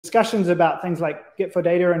discussions about things like Git for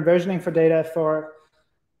data and versioning for data for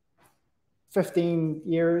 15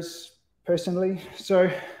 years personally.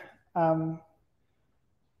 So, and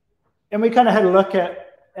we kind of had a look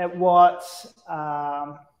at what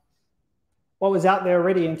was out there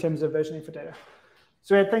already in terms of versioning for data.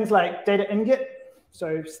 So we had things like data in Git,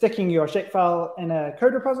 so sticking your shapefile in a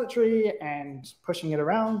code repository and pushing it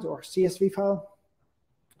around, or CSV file.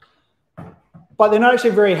 But they're not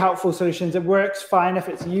actually very helpful solutions. It works fine if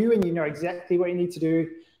it's you and you know exactly what you need to do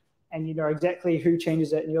and you know exactly who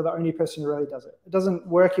changes it and you're the only person who really does it. It doesn't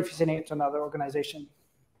work if you're sending it to another organization.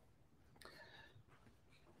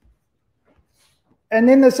 And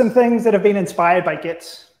then there's some things that have been inspired by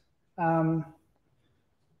Git.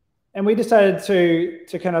 And we decided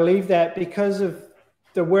to kind of leave that because of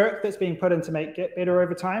the work that's being put in to make Git better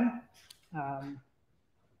over time.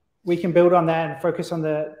 We can build on that and focus on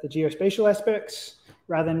the geospatial aspects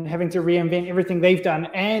rather than having to reinvent everything they've done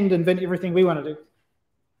and invent everything we want to do.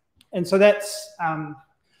 And so that's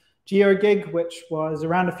GeoGig, which was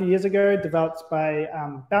around a few years ago, developed by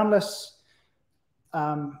Boundless,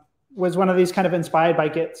 was one of these kind of inspired by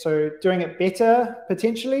Git. So doing it better,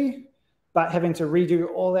 potentially, but having to redo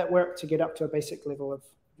all that work to get up to a basic level of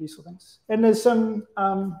useful things. And there's some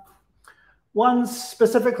ones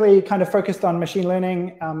specifically kind of focused on machine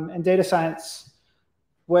learning and data science,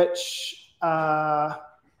 which are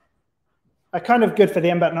kind of good for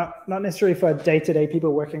them, but not necessarily for day-to-day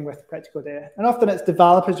people working with practical data. And often it's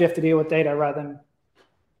developers you have to deal with data rather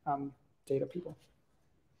than data people.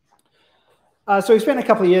 So we spent a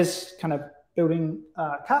couple of years kind of building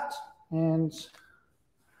Kart, and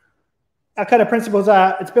our kind of principles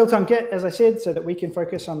are it's built on Git, as I said, so that we can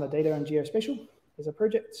focus on the data and geospatial as a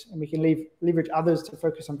project, and we can leverage others to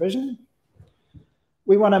focus on vision.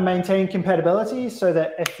 We want to maintain compatibility so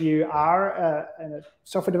that if you are a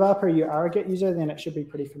software developer, you are a Git user, then it should be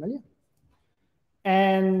pretty familiar.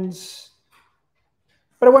 But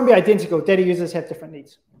it won't be identical. Data users have different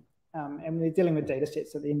needs. And we're dealing with data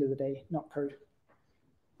sets at the end of the day, not code.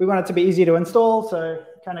 We want it to be easy to install, so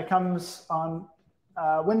it kind of comes on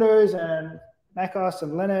Windows and macOS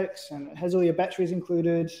and Linux, and it has all your batteries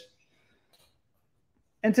included.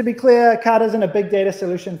 And to be clear, Kart isn't a big data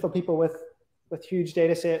solution for people with huge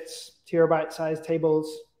data sets, terabyte-sized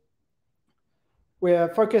tables. We're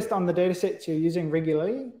focused on the data sets you're using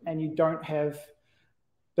regularly, and you don't have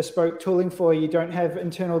bespoke tooling for, you don't have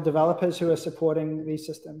internal developers who are supporting these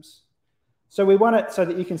systems. So we want it so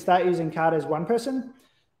that you can start using Kart as one person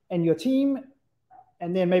and your team,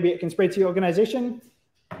 and then maybe it can spread to your organization,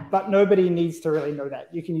 but nobody needs to really know that.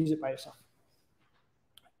 You can use it by yourself.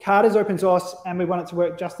 Kart is open source, and we want it to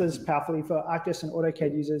work just as powerfully for ArcGIS and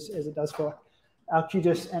AutoCAD users as it does for our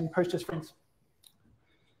QGIS and PostGIS friends.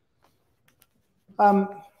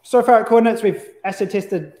 So far at Coordinates, we've acid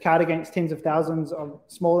tested Kart against tens of thousands of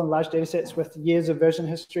small and large data sets with years of version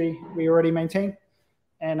history we already maintain.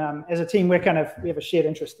 And as a team, we have a shared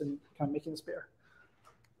interest in kind of making this better.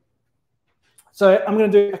 So I'm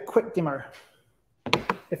going to do a quick demo,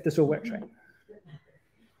 if this all works right.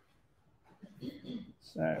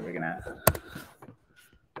 So we're going to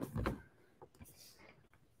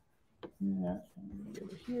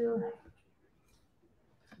over here.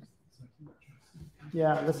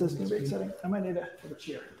 Yeah, this is going to be exciting. I might need a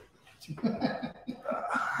chair.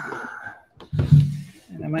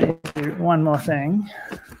 And I might need to do one more thing,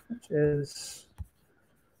 which is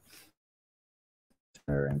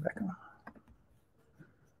turn back on.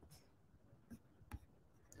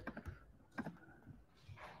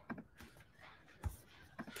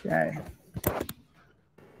 Okay.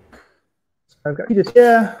 So I've got QGIS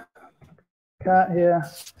here, Kart here.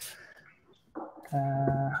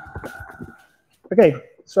 Okay,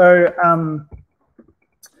 so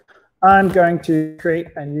I'm going to create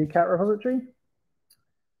a new Kart repository.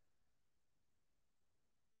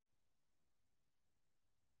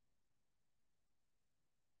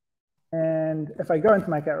 And if I go into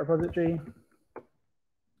my Kart repository,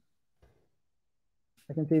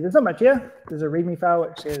 I can see there's not much here. There's a README file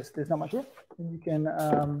which says there's not much here. And you can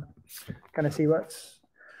kind of see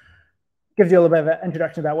gives you a little bit of an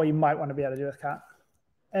introduction about what you might want to be able to do with Kart.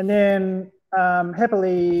 And then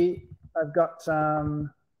happily, I've got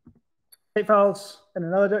some shape files in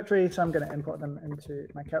another directory, so I'm going to import them into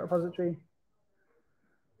my Kart repository.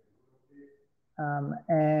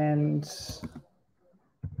 And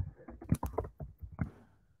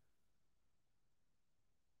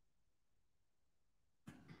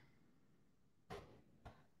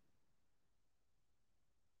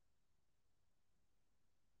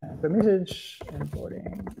the message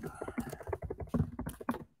importing.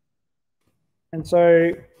 And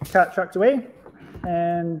so Kart trucked away.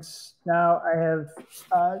 And now I have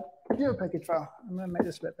a geo package file. I'm going to make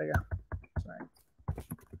this a bit bigger. Sorry.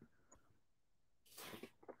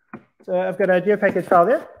 So I've got a geo package file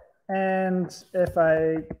there. And if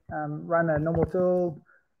I run a normal tool,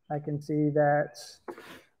 I can see that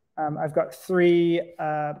I've got 3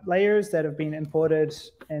 layers that have been imported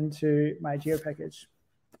into my geo package.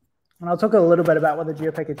 And I'll talk a little bit about what the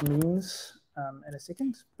geo package means in a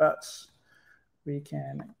second, but we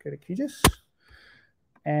can go to QGIS.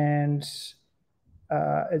 And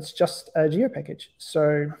it's just a geo package.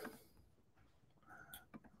 So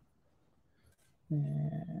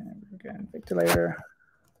and we're going vector layer.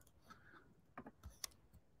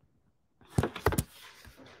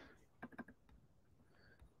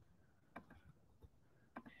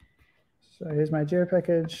 So here's my geo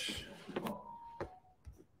package.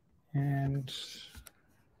 And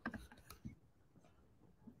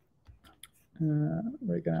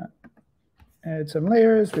we're going to add some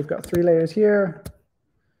layers. We've got 3 layers here.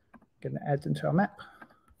 Going to add them to our map.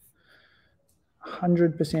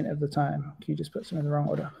 100% of the time, you just put them in the wrong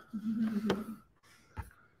order.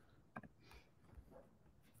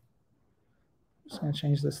 Just going to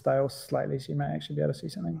change the style slightly so you might actually be able to see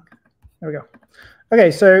something. There we go.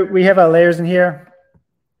 Okay, so we have our layers in here.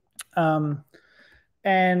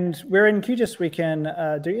 And we're in QGIS, we can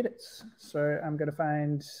do edits. So I'm going to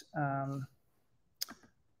find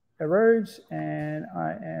a road, and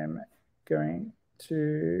I am going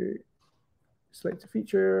to select a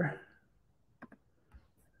feature.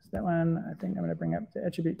 It's that one. I think I'm going to bring up the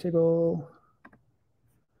attribute table.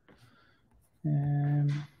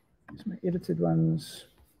 And these are my edited ones.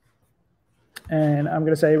 And I'm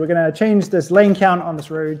going to say we're going to change this lane count on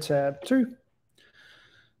this road to 2.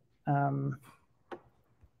 Don't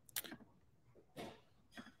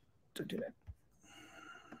do that.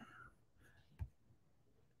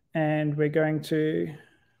 And we're going to,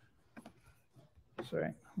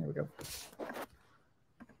 sorry, here we go. I'm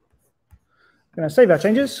going to save our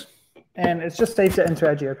changes, and it's just saved it into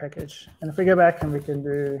our geo package. And if we go back and we can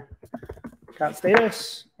do Kart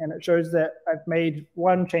status, and it shows that I've made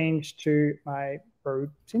 1 change to my road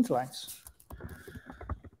center lines.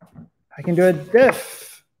 I can do a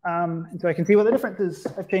diff, and so I can see what the difference is.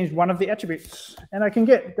 I've changed 1 of the attributes, and I can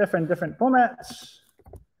get different formats. I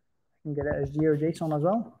can get it as GeoJSON as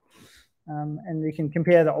well. And you can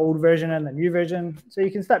compare the old version and the new version. So you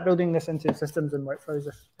can start building this into systems and workflows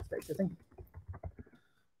if that's your thing.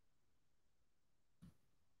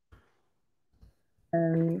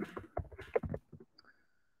 And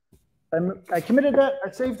I committed it,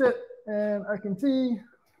 I saved it, and I can see,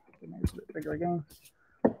 maybe it's a bit bigger again,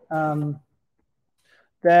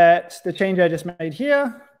 that the change I just made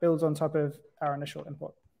here builds on top of our initial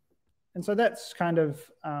import. And so that's kind of,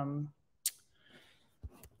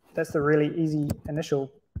 that's the really easy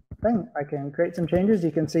initial thing. I can create some changes.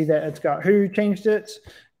 You can see that it's got who changed it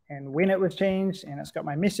and when it was changed, and it's got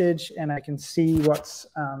my message, and I can see what's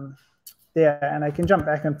there, and I can jump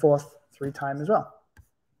back and forth through time as well.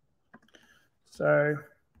 So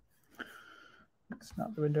it's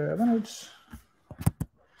not the window I wanted.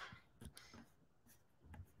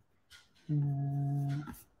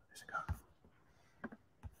 Where's it go?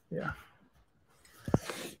 Yeah.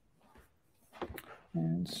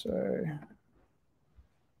 And so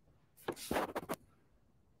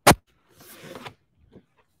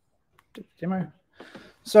demo.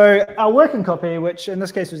 So our working copy, which in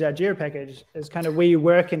this case was our geo package, is kind of where you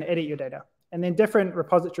work and edit your data. And then different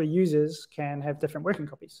repository users can have different working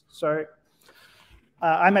copies. So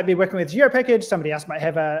I might be working with geo package. Somebody else might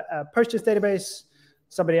have a Postgres database.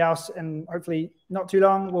 Somebody else, and hopefully not too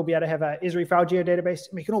long, will be able to have a Esri file geo database.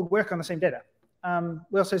 And we can all work on the same data.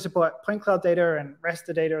 We also support point cloud data, and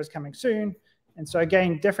raster data is coming soon. And so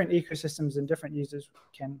again, different ecosystems and different users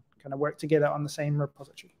can kind of work together on the same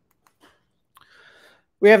repository.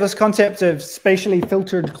 We have this concept of spatially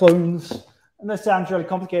filtered clones. And this sounds really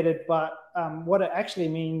complicated, but what it actually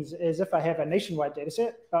means is if I have a nationwide data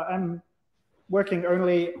set, but I'm working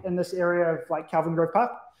only in this area of like Calvin Grove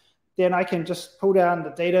Park, then I can just pull down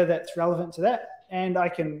the data that's relevant to that, and I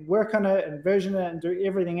can work on it and version it and do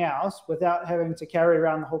everything else without having to carry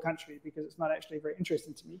around the whole country, because it's not actually very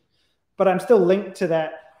interesting to me. But I'm still linked to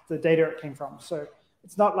that, the data it came from. So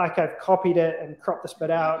it's not like I've copied it and cropped this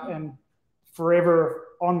bit out and forever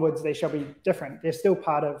onwards they shall be different. They're still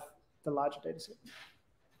part of the larger data set.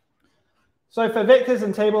 So for vectors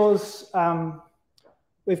and tables,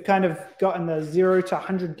 we've kind of gotten the 0 to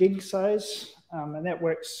 100 gig size, and that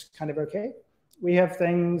works kind of okay. We have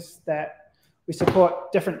things that we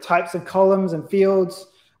support different types of columns and fields.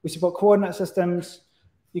 We support coordinate systems.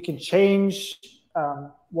 You can change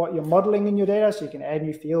what you're modeling in your data, so you can add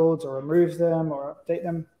new fields or remove them or update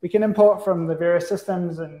them. We can import from the various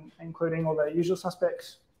systems, and including all the usual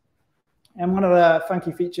suspects. And one of the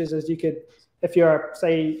funky features is you could, if you're,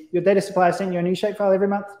 say, your data supplier sent you a new shapefile every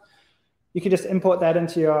month, you could just import that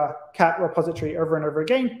into your Kart repository over and over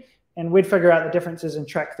again, and we'd figure out the differences and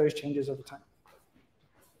track those changes over time.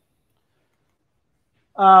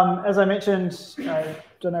 As I mentioned, I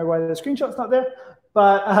don't know why the screenshot's not there,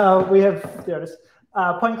 but we have, there it is.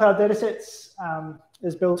 Point cloud datasets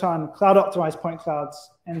is built on cloud optimized point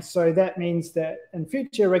clouds. And so that means that in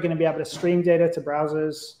future, we're going to be able to stream data to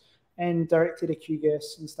browsers and directly to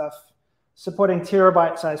QGIS and stuff, supporting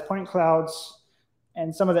terabyte sized point clouds.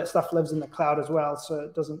 And some of that stuff lives in the cloud as well. So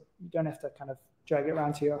it doesn't, you don't have to kind of drag it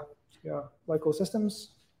around to your local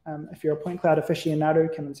systems. If you're a point cloud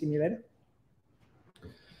aficionado, come and see me later.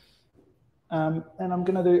 And I'm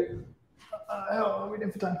going to do, how are we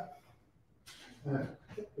doing for time? We're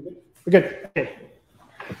good. Okay.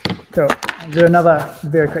 So I'll do another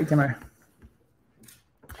very quick demo,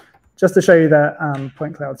 just to show you the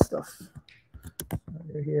point cloud stuff.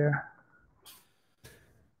 Over here.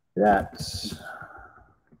 That.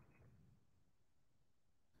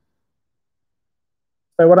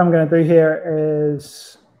 So what I'm going to do here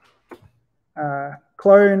is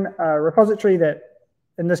clone a repository that,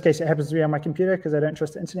 in this case, it happens to be on my computer because I don't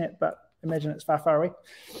trust the internet, but imagine it's far, far away.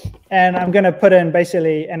 And I'm going to put in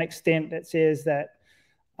basically an extent that says that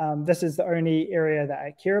this is the only area that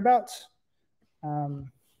I care about.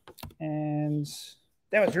 And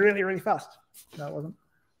that was really, really fast. No, it wasn't.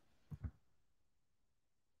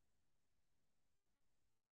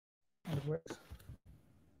 It works.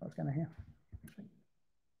 What's going to happen?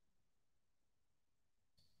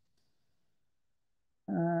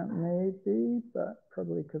 Maybe, but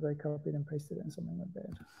probably because I copied and pasted it in something like that.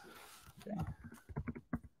 Okay.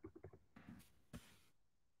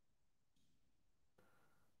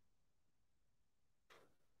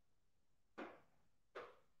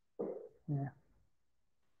 Yeah.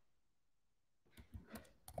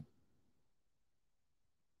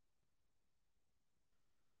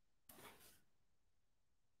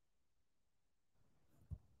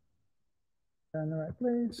 In the right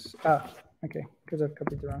place. Ah, okay, because I've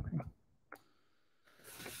copied the wrong thing.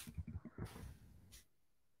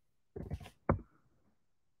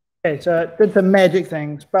 Okay, so it did some magic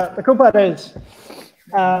things, but the cool part is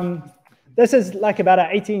this is like about an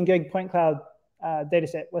 18 gig point cloud data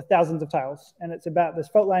set with thousands of tiles, and it's about this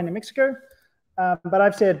fault line in Mexico. But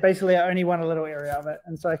I've said basically I only want a little area of it,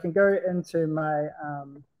 and so I can go into my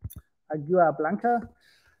Agua Blanca,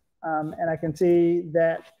 and I can see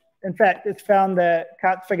that, in fact, it's found that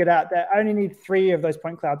Kart figured out that I only need 3 of those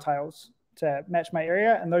point cloud tiles to match my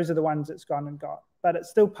area, and those are the ones it's gone and got. But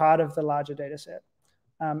it's still part of the larger data set.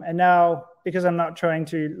 And now, because I'm not trying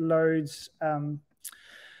to load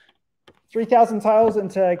 3,000 tiles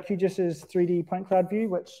into QGIS's 3D point cloud view,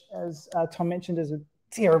 which, as Tom mentioned, is a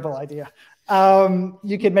terrible idea,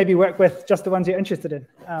 you could maybe work with just the ones you're interested in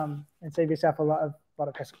and save yourself a lot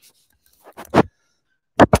of hassle.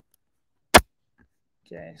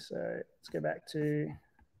 Okay, so let's go back to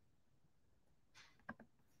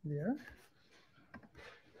there.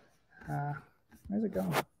 Where's it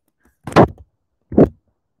going?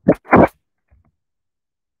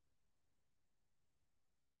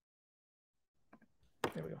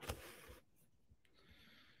 There we go.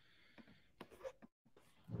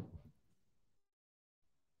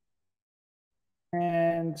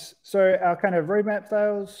 And so our kind of roadmap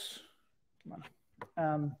files, come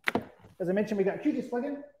on. As I mentioned, we got QGIS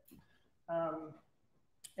plugin,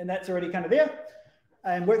 and that's already kind of there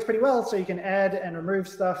and works pretty well. So you can add and remove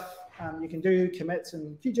stuff. You can do commits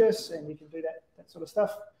in QGIS, and you can do that sort of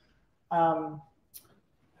stuff.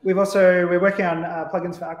 We're working on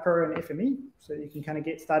plugins for ArcPro and FME, so you can kind of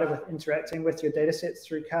get started with interacting with your data sets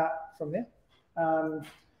through Kart from there.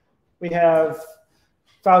 We have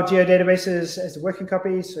file geodatabases as the working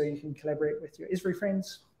copy, so you can collaborate with your Esri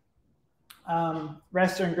friends.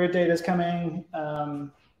 Raster and grid data is coming.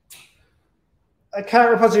 A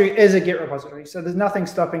Kart repository is a Git repository, so there's nothing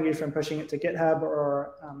stopping you from pushing it to GitHub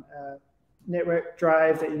or a network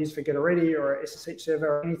drive that you use for Git already, or a SSH server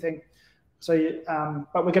or anything. So,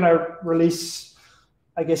 but we're going to release,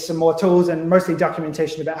 I guess, some more tools and mostly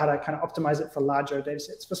documentation about how to kind of optimize it for larger data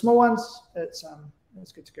sets. For small ones, it's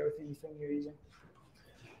good to go with anything you're using.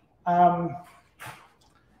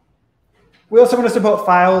 We also want to support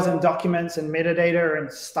files and documents and metadata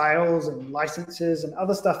and styles and licenses and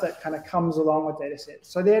other stuff that kind of comes along with data sets.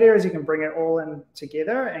 So the idea is you can bring it all in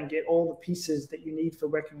together and get all the pieces that you need for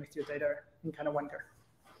working with your data in kind of one go.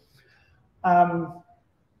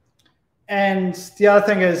 And the other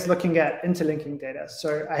thing is looking at interlinking data.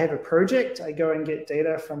 So I have a project, I go and get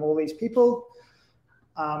data from all these people,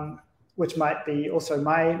 which might be also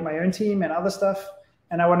my own team and other stuff.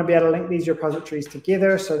 And I want to be able to link these repositories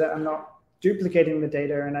together so that I'm not duplicating the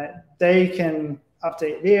data, and they can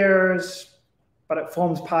update theirs, but it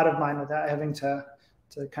forms part of mine without having to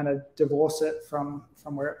kind of divorce it from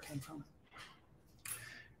where it came from.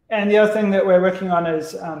 And the other thing that we're working on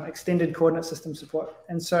is extended coordinate system support.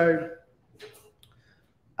 And so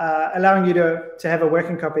allowing you to have a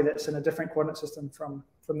working copy that's in a different coordinate system from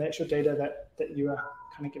the actual data that you are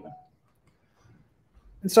kind of given.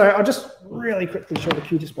 And so I'll just really quickly show the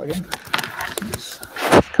QGIS plugin. It's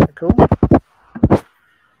kind of cool.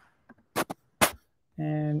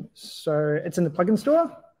 And so it's in the plugin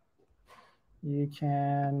store. You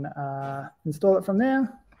can install it from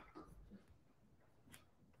there.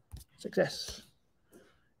 Success.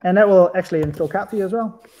 And that will actually install Kart for you as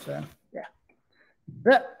well. So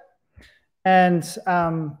yeah. And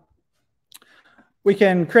we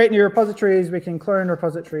can create new repositories, we can clone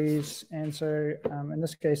repositories. And so in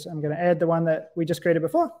this case, I'm going to add the one that we just created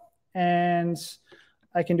before. And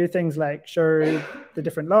I can do things like show the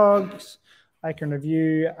different logs. I can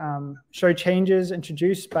review, show changes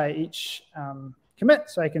introduced by each commit.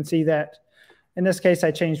 So I can see that in this case,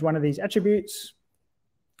 I changed one of these attributes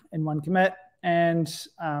in one commit. And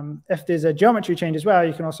if there's a geometry change as well,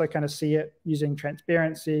 you can also kind of see it using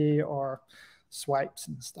transparency or swipes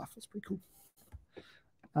and stuff. It's pretty cool.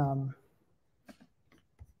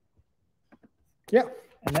 Yeah,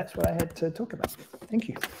 and that's what I had to talk about. Thank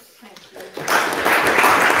you.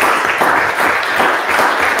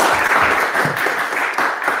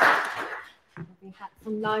 We had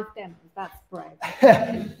some live demos. That's brave.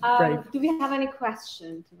 Brave. Do we have any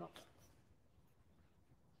questions?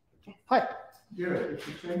 Hi. Yeah, if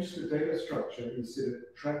you change the data structure, you set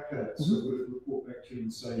it track that, so will it report back to you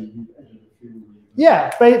and say you've added a field? Yeah,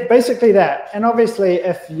 basically that. And obviously,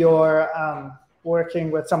 if you're working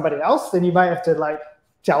with somebody else, then you might have to like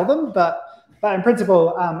tell them. But in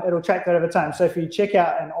principle, it'll track that over time. So if you check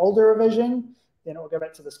out an older revision, then it will go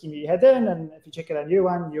back to the schema you had then. And if you check out a new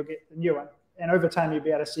one, you'll get the new one. And over time, you'll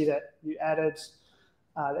be able to see that you added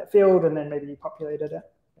that field, and then maybe you populated it.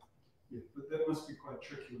 Yeah, but that must be quite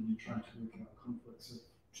tricky when you're trying to work out conflicts if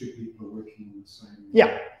two people are working on the same.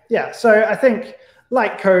 Yeah. So I think,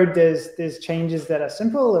 like code, there's changes that are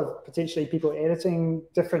simple of potentially people editing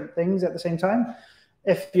different things at the same time.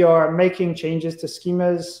 If you're making changes to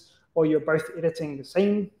schemas, or you're both editing the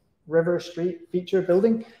same river, street, feature,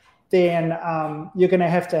 building, then you're going to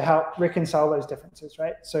help reconcile those differences,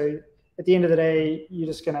 right? So at the end of the day, you're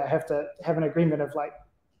just going to have an agreement of like,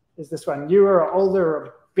 is this one newer or older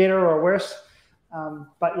or better or worse?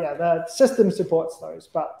 But yeah, the system supports those,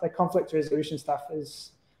 but the conflict resolution stuff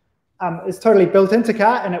is totally built into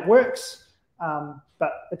Kart and it works.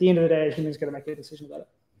 But at the end of the day, a human's going to make a decision about it.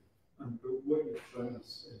 But what you've shown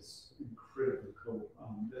us is incredibly cool.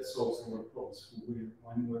 That solves a lot of problems for where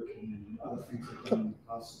I'm working and other things I've done in the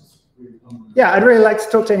past. It's really wonderful. Yeah, I'd really like to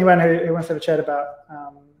talk to anyone who wants to have a chat about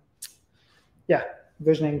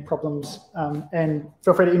versioning problems, and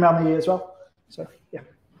feel free to email me as well. So yeah.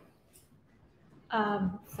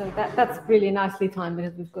 So that's really nicely timed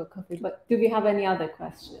because we've got coffee. But do we have any other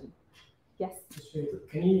questions? Yes.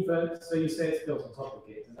 Can you invert? So you say it's built on top of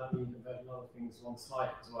Git. Does that mean invert other things alongside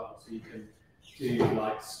it as well? So you can do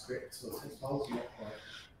like scripts or text files?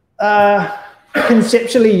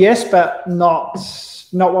 Conceptually, yes, but not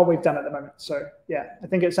what we've done at the moment. So yeah, I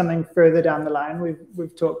think it's something further down the line.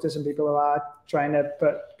 We've talked to some people who are trying to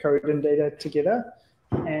put code and data together,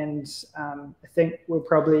 and I think we'll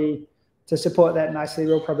probably, to support that nicely,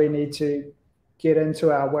 we'll probably need to get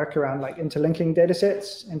into our work around like interlinking data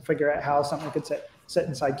sets and figure out how something could sit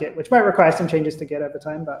inside Git, which might require some changes to Git over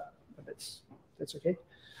time, but that's okay.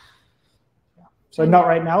 Yeah. So not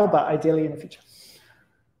right now, but ideally in the future.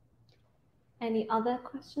 Any other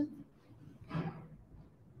questions?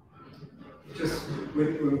 Just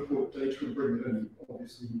when you import data and bring it in,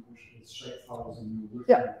 obviously you push it as shape files and you work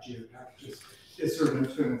with geo packages. Is there an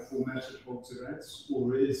internal formatted box it adds,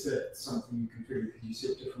 or is that something you configure? Can you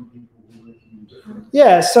set different people who are working in different?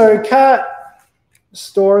 Yeah, so Kart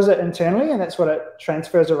stores it internally, and that's what it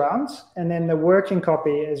transfers around. And then the working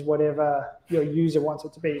copy is whatever your user wants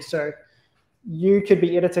it to be. So you could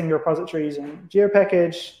be editing your repositories in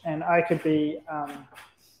GeoPackage, and I could be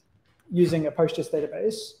using a PostGIS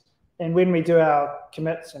database. And when we do our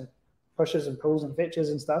commits and pushes and pulls and fetches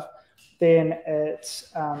and stuff, then it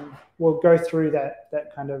will go through that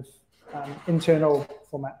kind of internal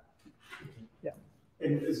format. Yeah.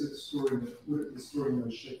 And is it storing it? Would it be storing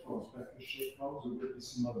those shapefiles back as shapefiles, or would it be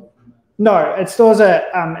some other format? No, it stores it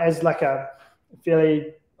as like a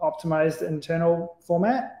fairly optimized internal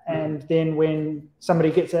format, and then when somebody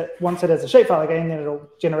wants it as a shapefile again, then it'll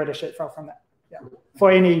generate a shapefile from that. Yeah, for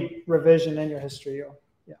any revision in your history or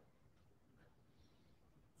yeah.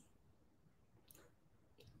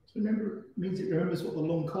 So remember, means it remembers what the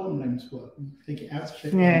long column names were. Take it out of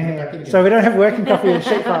shapefile. Yeah. So we don't have working copy of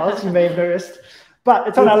shapefiles, you may have noticed, but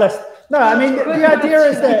it's on our list. No, I mean, the idea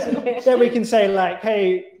is that we can say like,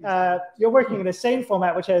 hey, you're working in a same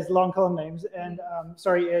format, which has long column names, and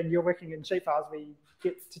sorry, and you're working in shapefiles where you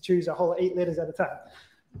get to choose a whole 8 letters at a time.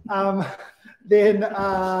 Then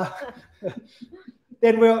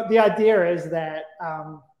the idea is that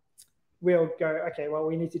we'll go, okay, well,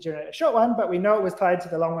 we need to generate a short one, but we know it was tied to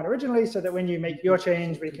the long one originally, so that when you make your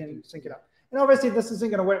change, we can sync it up. And obviously, this isn't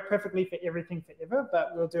going to work perfectly for everything forever,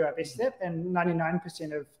 but we'll do our best step, and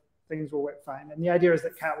 99% of things will work fine. And the idea is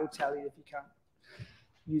that Kart will tell you if you can't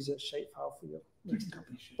use a shapefile for your next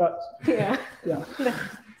company. But yeah.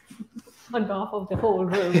 On behalf of the whole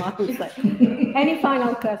room, I would say. Any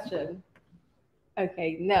final question?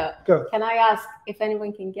 Okay, no. Go. Can I ask if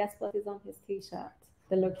anyone can guess what is on his T-shirt?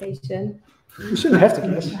 The location? You shouldn't have to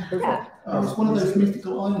guess. Yeah. It's one of those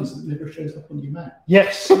mythical islands that never shows up on your map.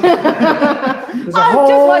 Yes. I just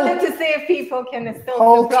wanted to see if people can still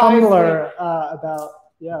whole surprise me. Tumblr about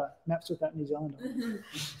maps without New Zealand.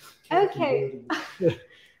 Okay.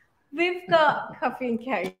 We've got coffee and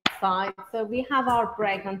cake side, so we have our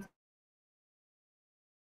break until